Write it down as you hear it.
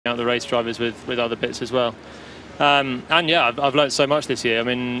out the race drivers with other bits as well. And yeah, I've learned so much this year. I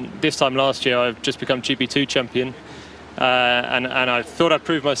mean, this time last year I've just become GP2 champion, and I thought I'd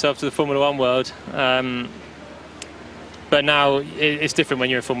prove myself to the Formula One world. But now it's different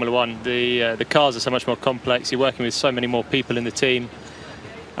when you're in Formula One. The cars are so much more complex. You're working with so many more people in the team,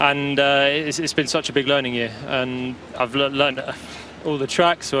 and it's been such a big learning year. And I've learned all the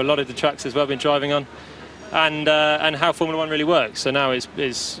tracks, or a lot of the tracks as well, I've been driving on, and how Formula One really works. So now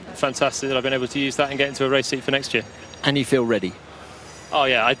it's fantastic that I've been able to use that and get into a race seat for next year. And you feel ready? Oh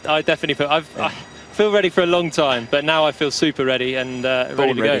yeah, I definitely feel. I feel ready for a long time, but now I feel super ready and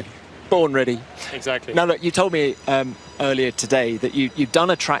ready to go. Born ready. Exactly. Now look, you told me earlier today that you've done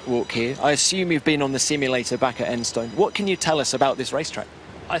a track walk here. I assume you've been on the simulator back at Enstone. What can you tell us about this racetrack?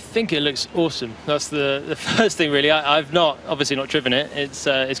 I think it looks awesome. That's the first thing really. I've obviously not driven it.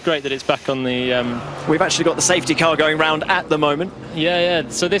 It's great that it's back on the... We've actually got the safety car going round at the moment. Yeah.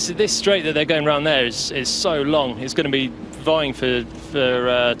 So this straight that they're going round there is so long. It's going to be vying for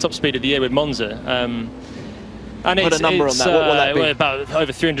top speed of the year with Monza. And put a number on that. What will that be? About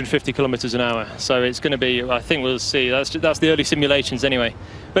over 350 kilometres an hour. So it's going to be, I think we'll see. That's the early simulations anyway.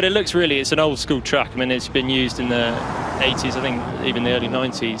 But it looks really, it's an old school track. I mean, it's been used in the 80s, I think even the early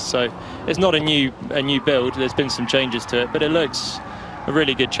 90s. So it's not a new build. There's been some changes to it, but it looks a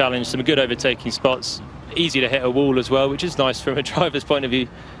really good challenge. Some good overtaking spots. Easy to hit a wall as well, which is nice from a driver's point of view,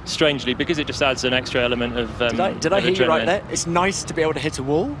 strangely, because it just adds an extra element of Did I hear you right there? It's nice to be able to hit a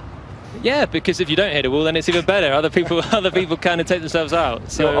wall? Yeah, because if you don't hit a wall, then it's even better. Other people can and take themselves out.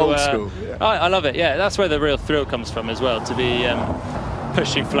 So you're old school. Yeah. I love it. Yeah, that's where the real thrill comes from as well. To be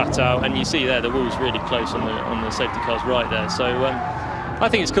pushing flat out, and you see there the wall's really close on the safety cars right there. So I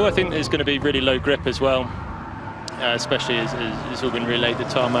think it's cool. I think there's going to be really low grip as well, especially as it's all been relayed the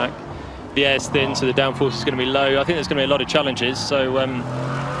tarmac. The air's thin, so the downforce is going to be low. I think there's going to be a lot of challenges. So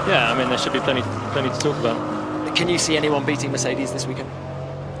yeah, I mean there should be plenty to talk about. Can you see anyone beating Mercedes this weekend?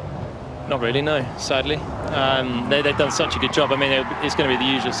 Not really, no, sadly. They've done such a good job. I mean, it's going to be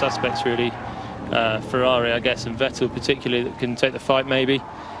the usual suspects, really. Ferrari, I guess, and Vettel particularly, that can take the fight, maybe.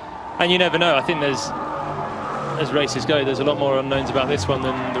 And you never know. I think as races go, there's a lot more unknowns about this one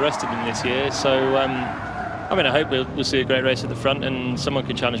than the rest of them this year. So, I mean, I hope we'll see a great race at the front and someone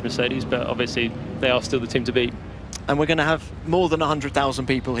can challenge Mercedes, but obviously they are still the team to beat. And we're going to have more than 100,000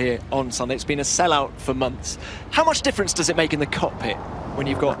 people here on Sunday. It's been a sellout for months. How much difference does it make in the cockpit when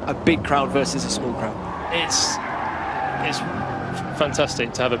you've got a big crowd versus a small crowd? It's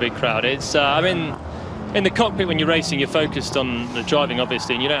fantastic to have a big crowd. I mean, in the cockpit when you're racing, you're focused on the driving,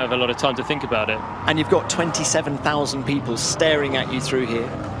 obviously, and you don't have a lot of time to think about it. And you've got 27,000 people staring at you through here.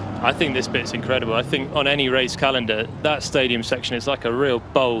 I think this bit's incredible. I think on any race calendar, that stadium section is like a real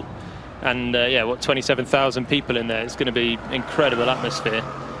bowl. And yeah, 27,000 people in there. It's going to be incredible atmosphere.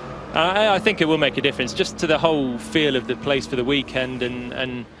 I think it will make a difference just to the whole feel of the place for the weekend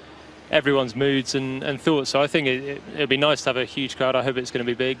and everyone's moods and thoughts. So I think it'll be nice to have a huge crowd. I hope it's going to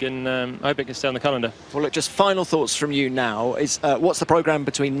be big, and I hope it can stay on the calendar. Well, look, just final thoughts from you now. What's the programme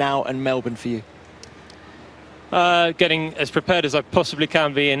between now and Melbourne for you? Getting as prepared as I possibly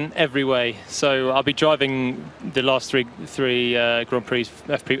can be in every way. So I'll be driving the last three Grand Prix,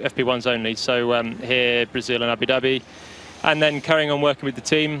 FP1s only. So here, Brazil and Abu Dhabi. And then carrying on working with the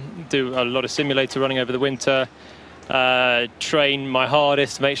team, do a lot of simulator running over the winter, train my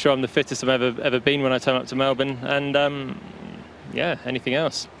hardest to make sure I'm the fittest I've ever been when I turn up to Melbourne, and yeah, anything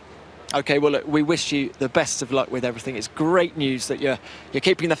else. Okay, well, look, we wish you the best of luck with everything. It's great news that you're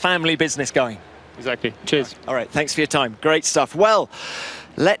keeping the family business going. Exactly. Cheers. All right, thanks for your time. Great stuff. Well,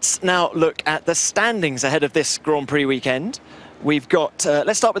 let's now look at the standings ahead of this Grand Prix weekend. We've got,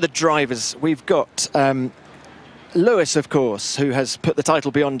 let's start with the drivers. We've got Lewis, of course, who has put the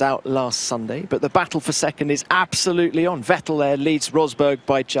title beyond doubt last Sunday, but the battle for second is absolutely on. Vettel there leads Rosberg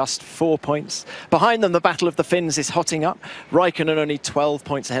by just 4 points. Behind them, the battle of the Finns is hotting up. Raikkonen only 12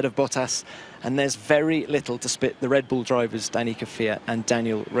 points ahead of Bottas, and there's very little to split the Red Bull drivers, Danny Kvyat and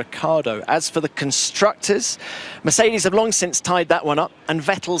Daniel Ricciardo. As for the constructors, Mercedes have long since tied that one up, and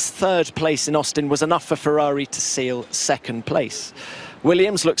Vettel's third place in Austin was enough for Ferrari to seal second place.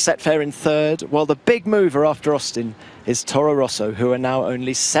 Williams looks set fair in third, while the big mover after Austin is Toro Rosso, who are now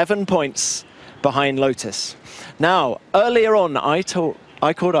only 7 points behind Lotus. Now, earlier on, I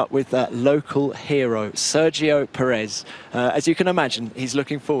caught up with that local hero, Sergio Perez. As you can imagine, he's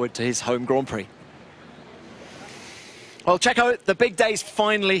looking forward to his home Grand Prix. Well, Checo, the big day's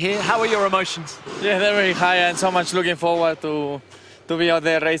finally here. How are your emotions? Yeah, they're very high, and so much looking forward to be out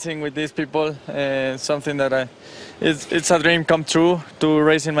there racing with these people. Something that it's a dream come true to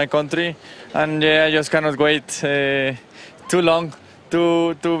race in my country, and yeah, I just cannot wait too long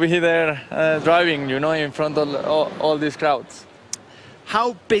to be there driving, you know, in front of all these crowds.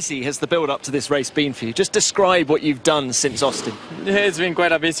 How busy has the build-up to this race been for you? Just describe what you've done since Austin. Yeah, it's been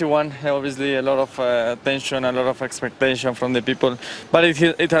quite a busy one. Obviously, a lot of tension, a lot of expectation from the people, but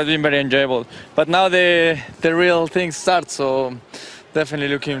it has been very enjoyable. But now the real thing starts, so definitely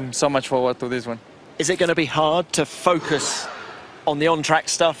looking so much forward to this one. Is it going to be hard to focus on the on-track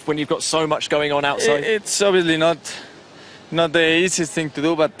stuff when you've got so much going on outside? It's obviously not the easiest thing to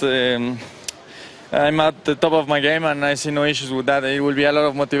do, but I'm at the top of my game and I see no issues with that. It will be a lot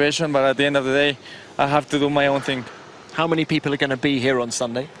of motivation, but at the end of the day, I have to do my own thing. How many people are going to be here on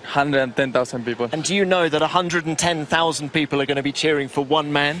Sunday? 110,000 people. And do you know that 110,000 people are going to be cheering for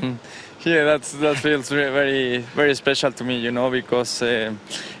one man? Yeah, that feels very, very special to me, you know, because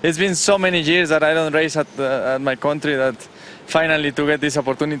it's been so many years that I don't race at my country that finally to get this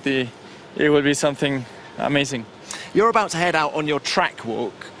opportunity, it will be something amazing. You're about to head out on your track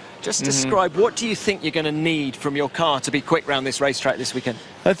walk. Just describe, what do you think you're going to need from your car to be quick round this racetrack this weekend?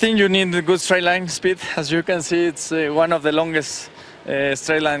 I think you need a good straight line speed. As you can see, it's one of the longest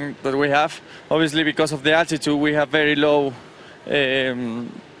straight line that we have. Obviously, because of the altitude, we have very low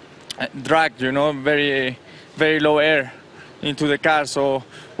drag, you know, very, very low air into the car. So,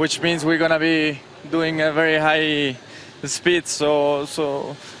 which means we're going to be doing a very high speed. So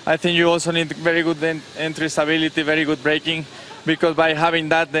I think you also need very good entry stability, very good braking. Because by having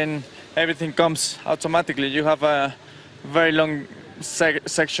that, then everything comes automatically. You have a very long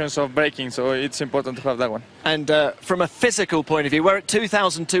sections of braking, so it's important to have that one. And from a physical point of view, we're at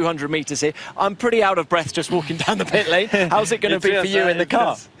 2,200 meters here. I'm pretty out of breath just walking down the pit lane. How's it going to be for you in the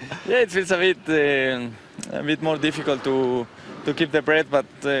car? It feels a bit more difficult to keep the breath, but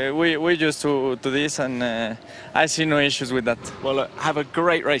we're used to this, and I see no issues with that. Well, look, have a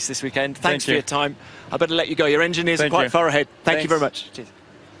great race this weekend. Thanks for your time. I better let you go. Your engineers are quite far ahead. Thank you very much. Cheers.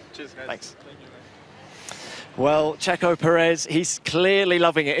 Cheers, guys. Thanks. Well, Checo Perez, he's clearly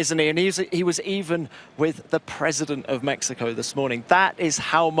loving it, isn't he? And he was even with the president of Mexico this morning. That is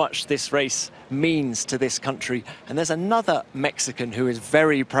how much this race means to this country. And there's another Mexican who is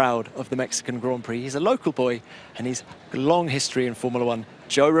very proud of the Mexican Grand Prix. He's a local boy, and he's a long history in Formula One,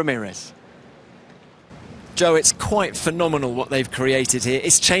 Joe Ramirez. Joe, it's quite phenomenal what they've created here.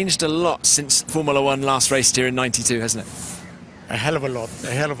 It's changed a lot since Formula One last raced here in '92, hasn't it? A hell of a lot,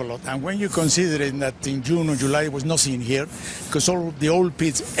 a hell of a lot. And when you consider that in June or July there was nothing here, because all the old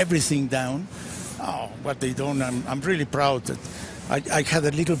pits, everything down, what they done, I'm really proud that I had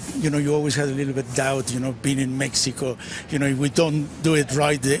a little, you know, you always had a little bit doubt, you know, being in Mexico, you know, if we don't do it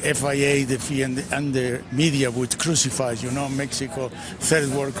right, the FIA, the FIA and the media would crucify, you know, Mexico, third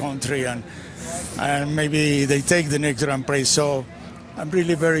world country, and maybe they take the next Grand Prix. So I'm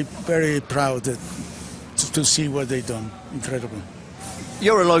really very, very proud to see what they've done. Incredible.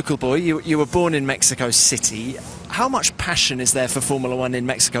 You're a local boy. You were born in Mexico City. How much passion is there for Formula One in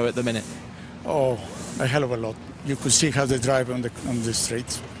Mexico at the minute? Oh, a hell of a lot. You could see how they drive on the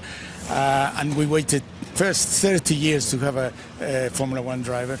streets. And we waited first 30 years to have a Formula One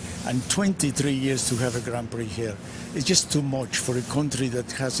driver and 23 years to have a Grand Prix here. It's just too much for a country that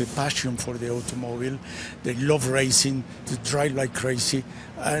has a passion for the automobile. They love racing, they drive like crazy.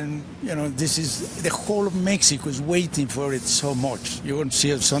 And, you know, this is, the whole of Mexico is waiting for it so much. You're going to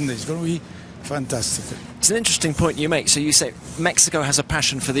see it Sunday. It's going to be fantastic. It's an interesting point you make. So you say Mexico has a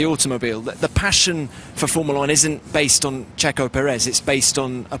passion for the automobile. The passion for Formula One isn't based on Checo Perez. It's based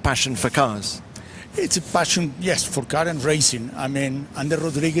on a passion for cars. It's a passion, yes, for car and racing. I mean, Ander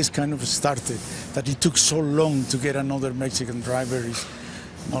Rodriguez kind of started. That it took so long to get another Mexican driver is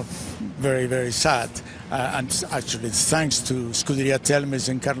not very, very sad. And actually, thanks to Scuderia Telmes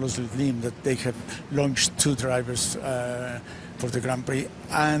and Carlos Slim, that they have launched two drivers for the Grand Prix,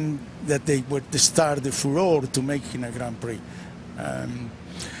 and that they were the start, the furor to making a Grand Prix.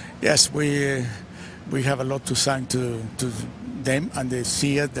 Yes, we have a lot to thank to them and the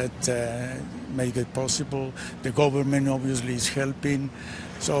FIA that made it possible. The government obviously is helping.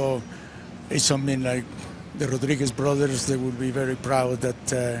 So it's something like the Rodriguez brothers, they will be very proud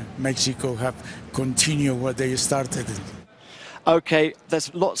that Mexico have continued what they started. Okay,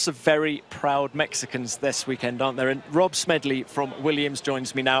 there's lots of very proud Mexicans this weekend, aren't there? And Rob Smedley from Williams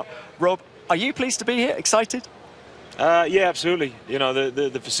joins me now. Rob, are you pleased to be here? Excited? Yeah, absolutely. You know,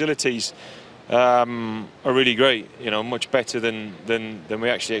 the facilities are really great. You know, much better than we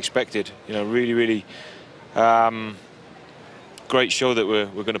actually expected. You know, really great show that we're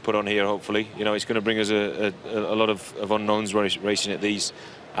going to put on here. Hopefully, you know, it's going to bring us a lot of unknowns racing at these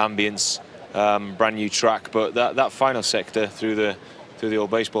ambience, brand new track. But that final sector through the old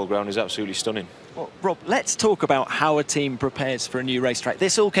baseball ground is absolutely stunning. Well, Rob, let's talk about how a team prepares for a new racetrack.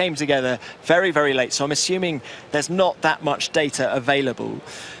 This all came together very, very late, so I'm assuming there's not that much data available.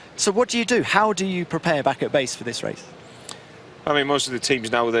 So what do you do? How do you prepare back at base for this race? I mean, most of the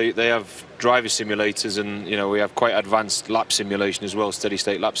teams now, they have driver simulators, and we have quite advanced lap simulation as well, steady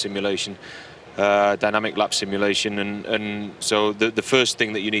state lap simulation, dynamic lap simulation, and so the first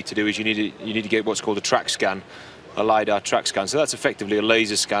thing that you need to do is you need to get what's called a track scan, a LiDAR track scan. So that's effectively a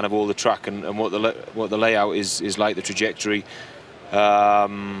laser scan of all the track and what the layout is like, the trajectory, how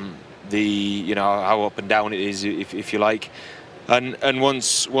up and down it is, if you like. And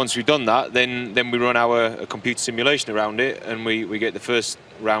once we've done that, then we run our computer simulation around it, and we get the first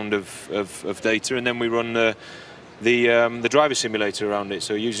round of data, and then we run the driver simulator around it.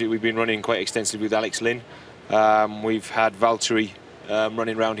 So usually we've been running quite extensively with Alex Lynn. We've had Valtteri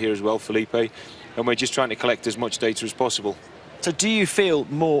running around here as well, Felipe, and we're just trying to collect as much data as possible. So do you feel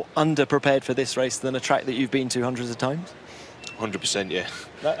more under-prepared for this race than a track that you've been to hundreds of times? 100%, yeah.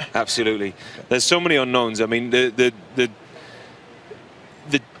 Absolutely. Okay. There's so many unknowns. I mean, the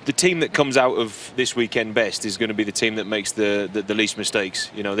team that comes out of this weekend best is going to be the team that makes the least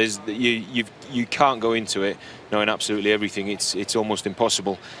mistakes. You can't go into it knowing absolutely everything. It's almost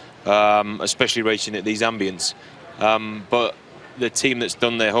impossible, especially racing at these ambience. But the team that's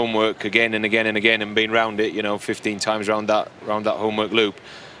done their homework again and again and again and been round it, 15 times round that homework loop,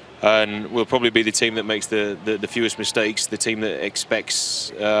 and will probably be the team that makes the fewest mistakes. The team that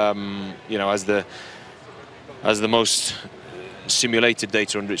expects, as the most simulated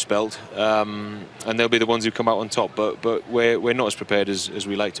data under its belt, and they'll be the ones who come out on top, but we're not as prepared as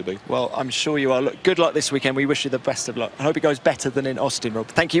we like to be. Well, I'm sure you are. Look, good luck this weekend. We wish you the best of luck. I hope it goes better than in Austin, Rob.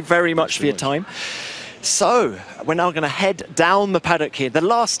 Thank you very much for your time. So we're now going to head down the paddock here. The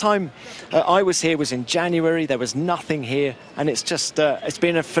last time I was here was in January. There was nothing here, and it's just it's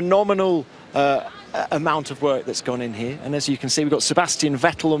been a phenomenal amount of work that's gone in here. And as you can see, we've got Sebastian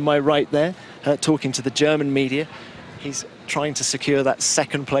Vettel on my right there, talking to the German media. He's trying to secure that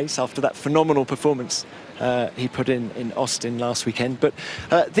second place after that phenomenal performance he put in Austin last weekend. But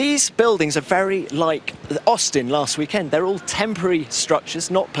these buildings are very like Austin last weekend. They're all temporary structures,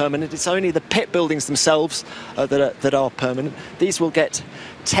 not permanent. It's only the pit buildings themselves that are permanent. These will get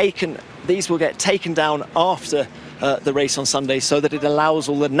taken down after the race on Sunday, so that it allows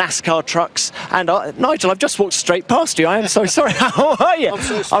all the NASCAR trucks. And Nigel, I've just walked straight past you. I am so sorry. How are you? I'm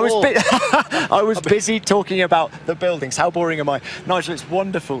so small. I was busy talking about the buildings. How boring am I? Nigel, it's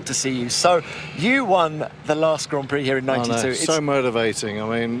wonderful to see you. So you won the last Grand Prix here in '92. It's so motivating.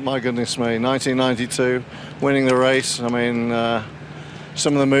 I mean, my goodness me, 1992, winning the race. I mean,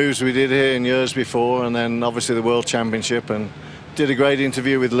 some of the moves we did here in years before, and then obviously the World Championship, and did a great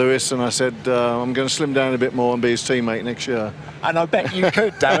interview with Lewis, and I said I'm going to slim down a bit more and be his teammate next year. And I bet you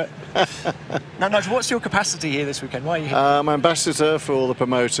could, damn it. Now, Nigel, what's your capacity here this weekend? Why are you here? I'm ambassador for all the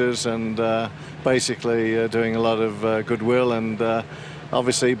promoters, and basically doing a lot of goodwill, and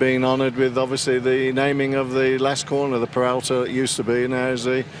obviously being honoured with the naming of the last corner, the Peralta it used to be, now is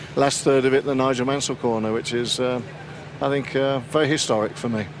the last third of it, the Nigel Mansell corner, which is I think very historic for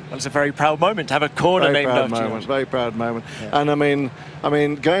me. Well, it's a very proud moment to have a corner named after you. Very proud moment. Yeah. And I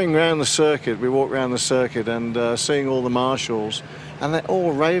mean, going around the circuit, we walk around the circuit and seeing all the marshals, and they're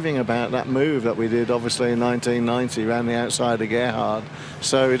all raving about that move that we did, obviously in 1990, around the outside of Gerhard.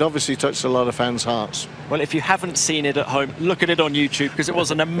 So it obviously touched a lot of fans' hearts. Well, if you haven't seen it at home, look at it on YouTube, because it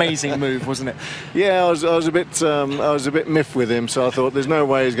was an amazing move, wasn't it? Yeah, I was a bit miffed with him, so I thought there's no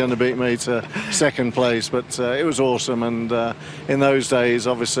way he's going to beat me to second place. But it was awesome, and in those days,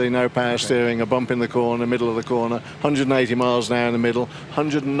 obviously no power steering, a bump in the corner, middle of the corner, 180 miles an hour in the middle,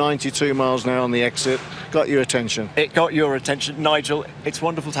 192 miles an hour on the exit. Got your attention. It got your attention, Nigel. It's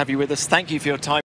wonderful to have you with us. Thank you for your time.